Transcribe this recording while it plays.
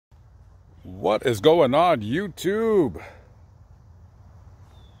What is going on, YouTube?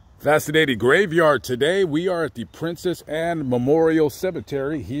 Fascinating graveyard. Today we are at the Princess Anne Memorial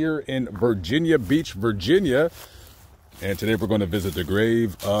Cemetery here in Virginia Beach, Virginia. And today we're going to visit the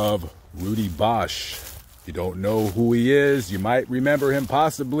grave of Rudy Boesch. If you don't know who he is, you might remember him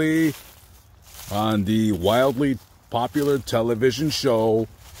possibly on the wildly popular television show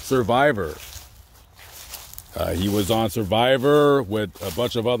Survivor. He was on Survivor with a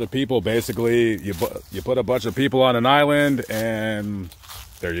bunch of other people. Basically, you put a bunch of people on an island, and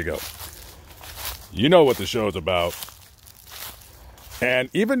there you go. You know what the show's about. And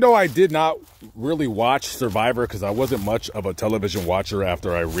even though I did not really watch Survivor, because I wasn't much of a television watcher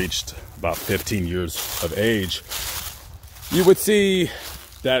after I reached about 15 years of age, you would see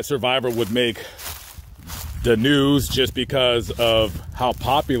that Survivor would make the news just because of how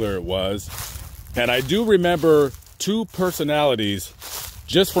popular it was. And I do remember two personalities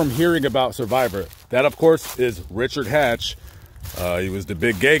just from hearing about Survivor. That, of course, is Richard Hatch. He was the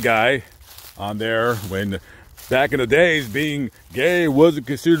big gay guy on there when, back in the days, being gay wasn't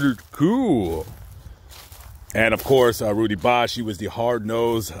considered cool. And, of course, Rudy Boesch, he was the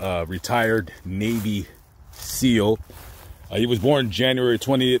hard-nosed, retired Navy SEAL. He was born January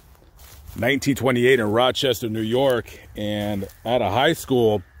 20th, 1928 in Rochester, New York. And at a high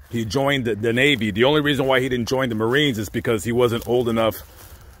school, he joined the Navy. The only reason why he didn't join the Marines is because he wasn't old enough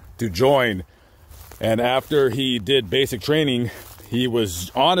to join. And after he did basic training, he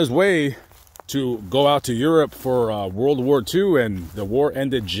was on his way to go out to Europe for World War II, and the war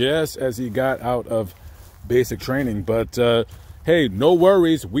ended just as he got out of basic training. But hey, no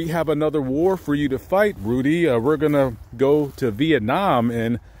worries. We have another war for you to fight, Rudy. We're going to go to Vietnam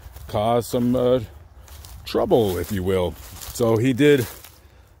and cause some trouble, if you will. So he did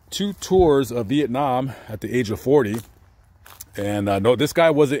 2 tours of Vietnam at the age of 40. And no, this guy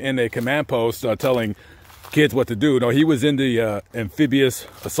wasn't in a command post telling kids what to do. No, he was in the amphibious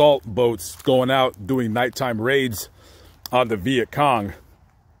assault boats going out doing nighttime raids on the Viet Cong.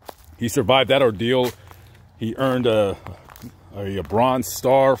 He survived that ordeal. He earned a Bronze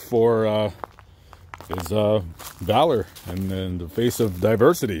Star for his valor in the face of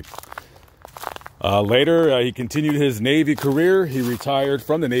diversity. Later, he continued his Navy career. He retired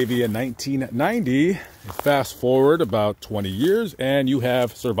from the Navy in 1990. Fast forward about 20 years, and you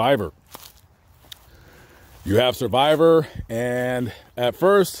have Survivor. You have Survivor, and at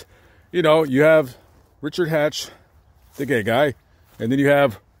first, you know, you have Richard Hatch, the gay guy, and then you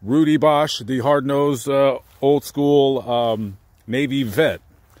have Rudy Boesch, the hard-nosed, old-school Navy vet,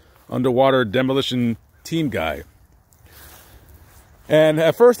 underwater demolition team guy. And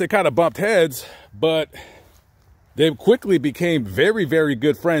at first, they kind of bumped heads, but they quickly became very, very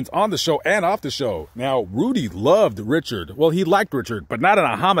good friends on the show and off the show. Now, Rudy loved Richard. Well, he liked Richard, but not in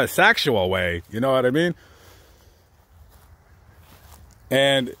a homosexual way. You know what I mean?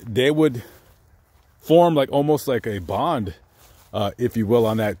 And they would form like almost like a bond, if you will,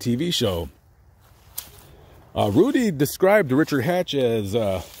 on that TV show. Rudy described Richard Hatch as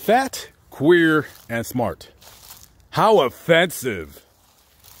fat, queer, and smart. How offensive.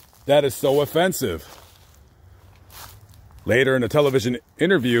 That is so offensive. Later in a television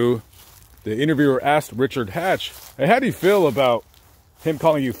interview, the interviewer asked Richard Hatch, hey, how do you feel about him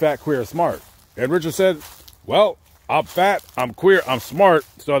calling you fat, queer, smart? And Richard said, well, I'm fat, I'm queer, I'm smart,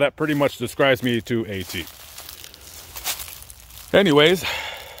 so that pretty much describes me to a T. Anyways,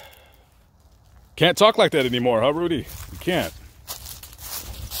 can't talk like that anymore, huh, Rudy? You can't.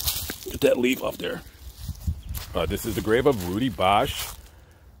 Get that leaf off there. This is the grave of Rudy Boesch.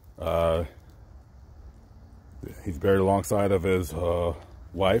 He's buried alongside of his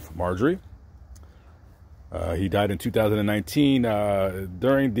wife, Marjorie. He died in 2019.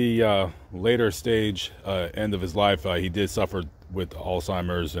 During the later stage, end of his life, he did suffer with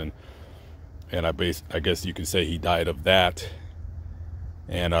Alzheimer's, and I guess you could say he died of that.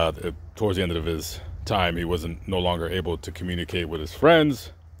 And towards the end of his time, he wasn't no longer able to communicate with his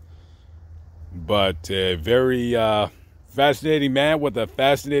friends. But a very fascinating man with a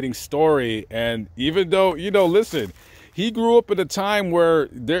fascinating story. And even though, you know, listen, he grew up at a time where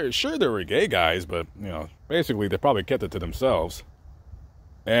there were gay guys, but, you know, basically they probably kept it to themselves.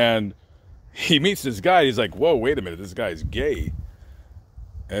 And he meets this guy. He's like, whoa, wait a minute, this guy's gay.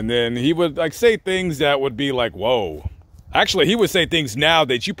 And then he would like say things that would be like, whoa. Actually, he would say things now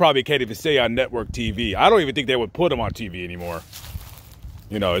that you probably can't even say on network TV. I don't even think they would put him on TV anymore.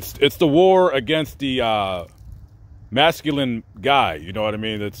 You know, it's the war against the masculine guy. You know what I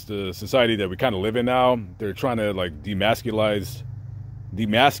mean? It's the society that we kind of live in now. They're trying to like demasculinize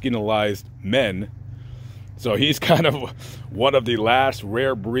men. So he's kind of one of the last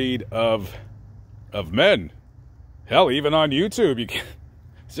rare breed of men. Hell, even on YouTube,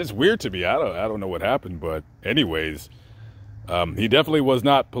 it's just weird to me. I don't know what happened, but anyways, he definitely was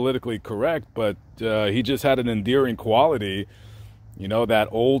not politically correct, but he just had an endearing quality. You know, that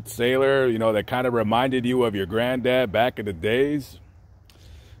old sailor, you know, that kind of reminded you of your granddad back in the days.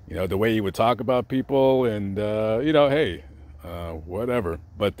 You know, the way he would talk about people and, you know, hey, whatever.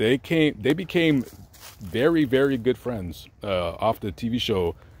 But they became very, very good friends off the TV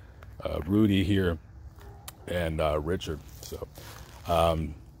show, Rudy here and Richard. So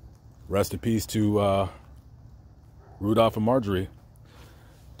rest in peace to Rudolph and Marjorie.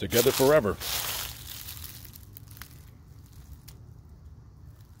 Together forever.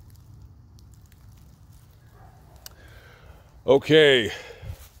 Okay,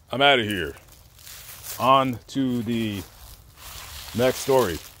 I'm out of here. On to the next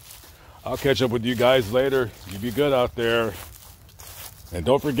story. I'll catch up with you guys later. You be good out there. And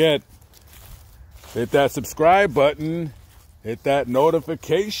don't forget, hit that subscribe button. Hit that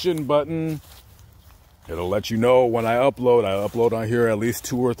notification button. It'll let you know when I upload. I upload on here at least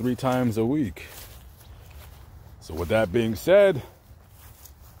 2 or 3 times a week. So with that being said,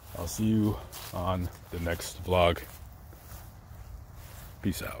 I'll see you on the next vlog.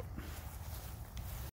 Peace out.